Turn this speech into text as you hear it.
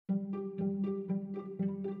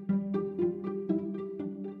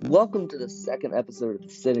Welcome to the second episode of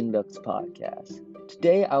the Sitting Ducks podcast.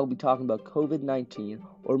 Today I will be talking about COVID-19,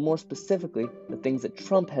 or more specifically, the things that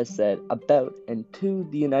Trump has said about and to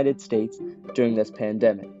the United States during this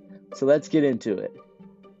pandemic. So let's get into it.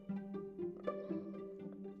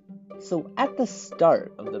 So at the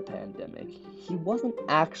start of the pandemic, he wasn't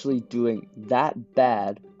actually doing that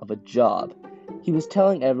bad of a job. He was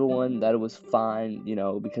telling everyone that it was fine,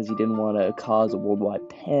 because he didn't want to cause a worldwide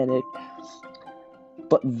panic.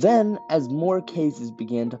 But then, as more cases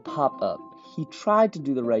began to pop up, he tried to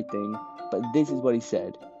do the right thing, but this is what he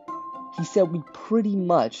said. He said we pretty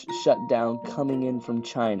much shut down coming in from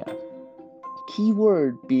China.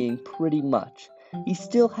 Keyword being pretty much. He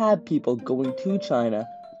still had people going to China,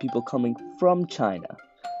 people coming from China,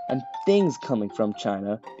 and things coming from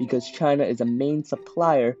China because China is a main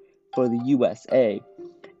supplier for the USA,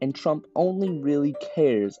 and Trump only really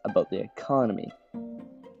cares about the economy.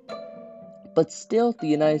 But still, the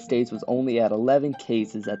United States was only at 11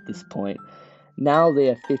 cases at this point. Now they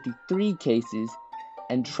have 53 cases,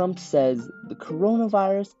 and Trump says the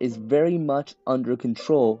coronavirus is very much under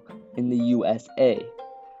control in the USA.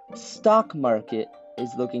 Stock market is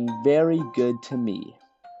looking very good to me.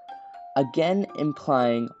 Again,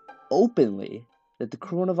 implying openly that the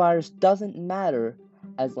coronavirus doesn't matter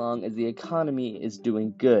as long as the economy is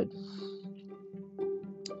doing good.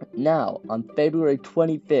 Now, on February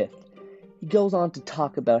 25th, he goes on to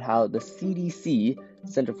talk about how the CDC,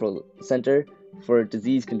 Center for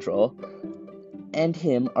Disease Control, and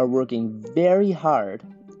him are working very hard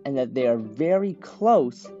and that they are very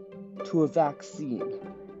close to a vaccine.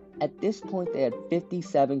 At this point, they had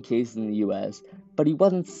 57 cases in the US, but he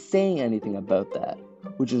wasn't saying anything about that,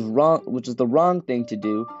 which is the wrong thing to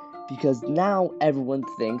do, because now everyone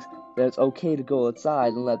thinks that it's okay to go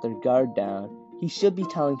outside and let their guard down. He should be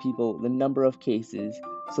telling people the number of cases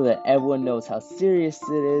so that everyone knows how serious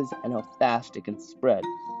it is and how fast it can spread.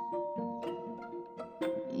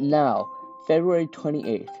 Now, February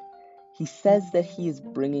 28th, he says that he is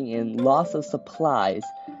bringing in lots of supplies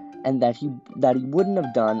and that he wouldn't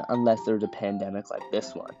have done unless there was a pandemic like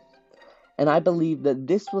this one. And I believe that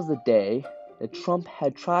this was the day that Trump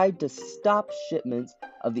had tried to stop shipments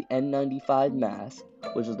of the N95 mask,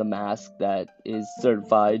 which is the mask that is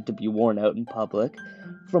certified to be worn out in public,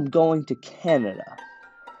 from going to Canada,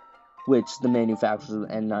 which the manufacturers of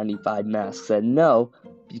N95 masks said no,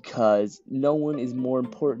 because no one is more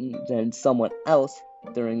important than someone else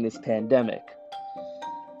during this pandemic.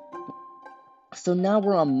 So now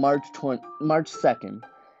we're on March 2nd,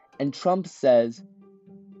 and Trump says,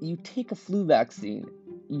 you take a flu vaccine,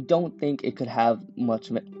 you don't think it could have much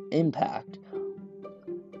of an impact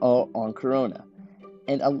on corona.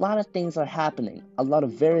 And a lot of things are happening. A lot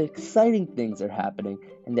of very exciting things are happening,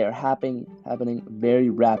 and they're happening very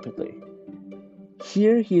rapidly.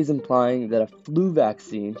 Here he is implying that a flu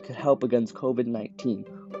vaccine could help against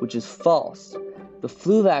COVID-19, which is false. The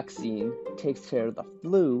flu vaccine takes care of the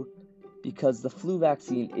flu because the flu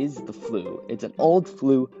vaccine is the flu. It's an old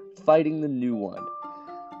flu fighting the new one.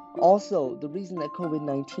 Also, the reason that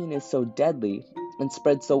COVID-19 is so deadly and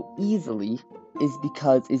spreads so easily is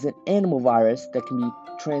because it's an animal virus that can be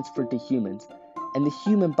transferred to humans, and the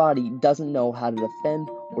human body doesn't know how to defend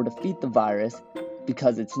or defeat the virus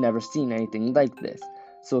because it's never seen anything like this,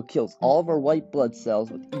 so it kills all of our white blood cells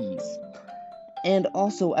with ease. And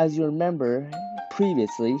also, as you remember,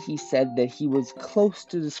 previously he said that he was close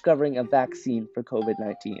to discovering a vaccine for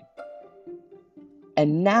COVID-19.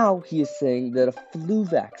 And now he is saying that a flu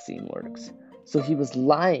vaccine works. So he was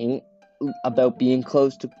lying about being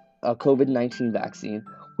close to a COVID-19 vaccine,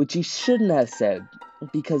 which he shouldn't have said,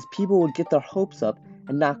 because people would get their hopes up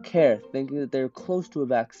and not care, thinking that they're close to a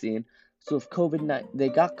vaccine. So if they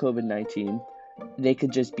got COVID-19, they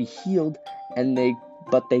could just be healed,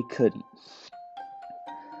 but they couldn't.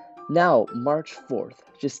 Now, March 4th,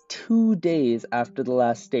 just 2 days after the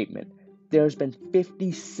last statement, there's been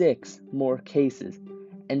 56 more cases,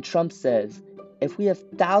 and Trump says, if we have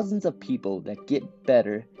thousands of people that get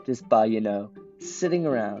better just by, sitting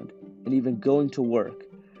around and even going to work,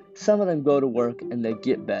 some of them go to work and they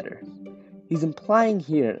get better. He's implying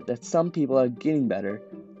here that some people are getting better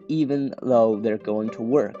even though they're going to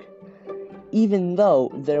work, even though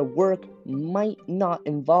their work might not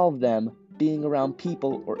involve them being around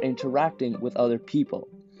people or interacting with other people.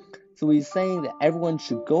 So he's saying that everyone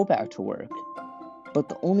should go back to work, but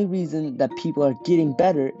the only reason that people are getting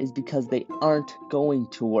better is because they aren't going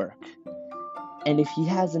to work. And if he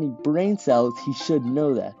has any brain cells, he should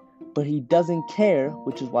know that. But he doesn't care,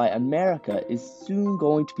 which is why America is soon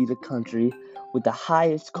going to be the country with the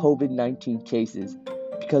highest COVID-19 cases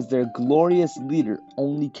because their glorious leader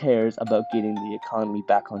only cares about getting the economy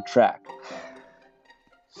back on track.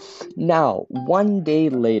 Now, one day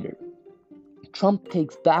later, Trump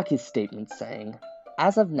takes back his statement saying,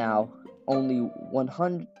 as of now,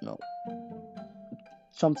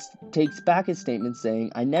 Trump takes back his statement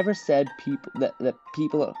saying, I never said that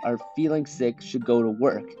people are feeling sick should go to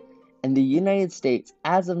work. And the United States,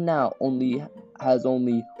 as of now, has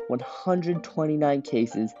only 129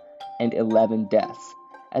 cases and 11 deaths.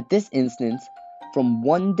 At this instance, from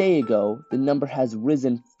one day ago, the number has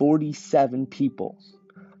risen 47 people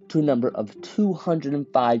to a number of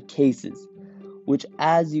 205 cases, which,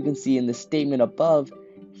 as you can see in the statement above,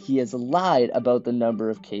 he has lied about the number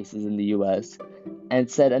of cases in the US and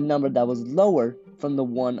said a number that was lower from the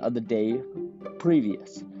one of the day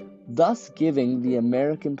previous, thus giving the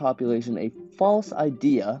American population a false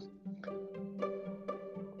idea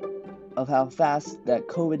of how fast that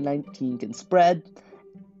COVID-19 can spread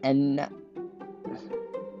and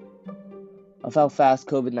of how fast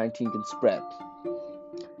COVID-19 can spread.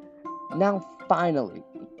 Now, finally,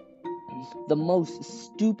 the most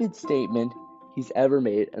stupid statement he's ever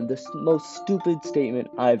made, and the most stupid statement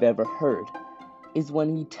I've ever heard, is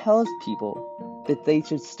when he tells people that they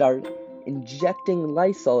should start injecting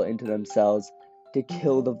Lysol into themselves to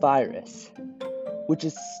kill the virus, which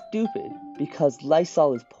is stupid because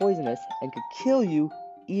Lysol is poisonous and could kill you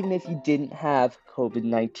even if you didn't have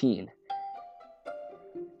COVID-19.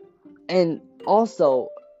 And also,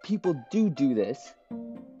 people do this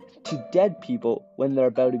to dead people when they're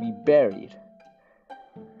about to be buried.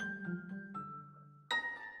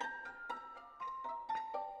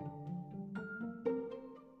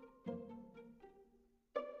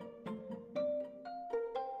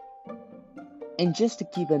 And just to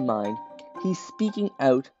keep in mind, he's speaking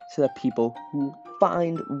out to the people who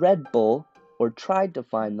find Red Bull or tried to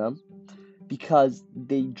find them because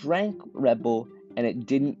they drank Red Bull and it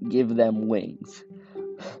didn't give them wings.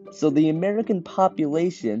 So the American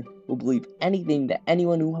population will believe anything that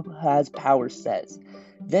anyone who has power says.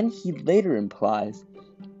 Then he later implies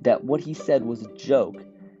that what he said was a joke,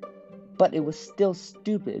 but it was still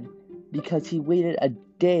stupid because he waited a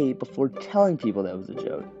day before telling people that it was a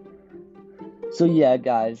joke. So yeah,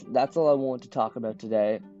 guys, that's all I want to talk about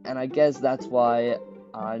today, and I guess that's why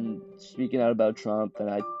I'm speaking out about Trump,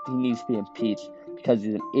 and he needs to be impeached because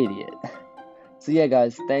he's an idiot. So yeah,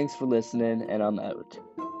 guys, thanks for listening, and I'm out.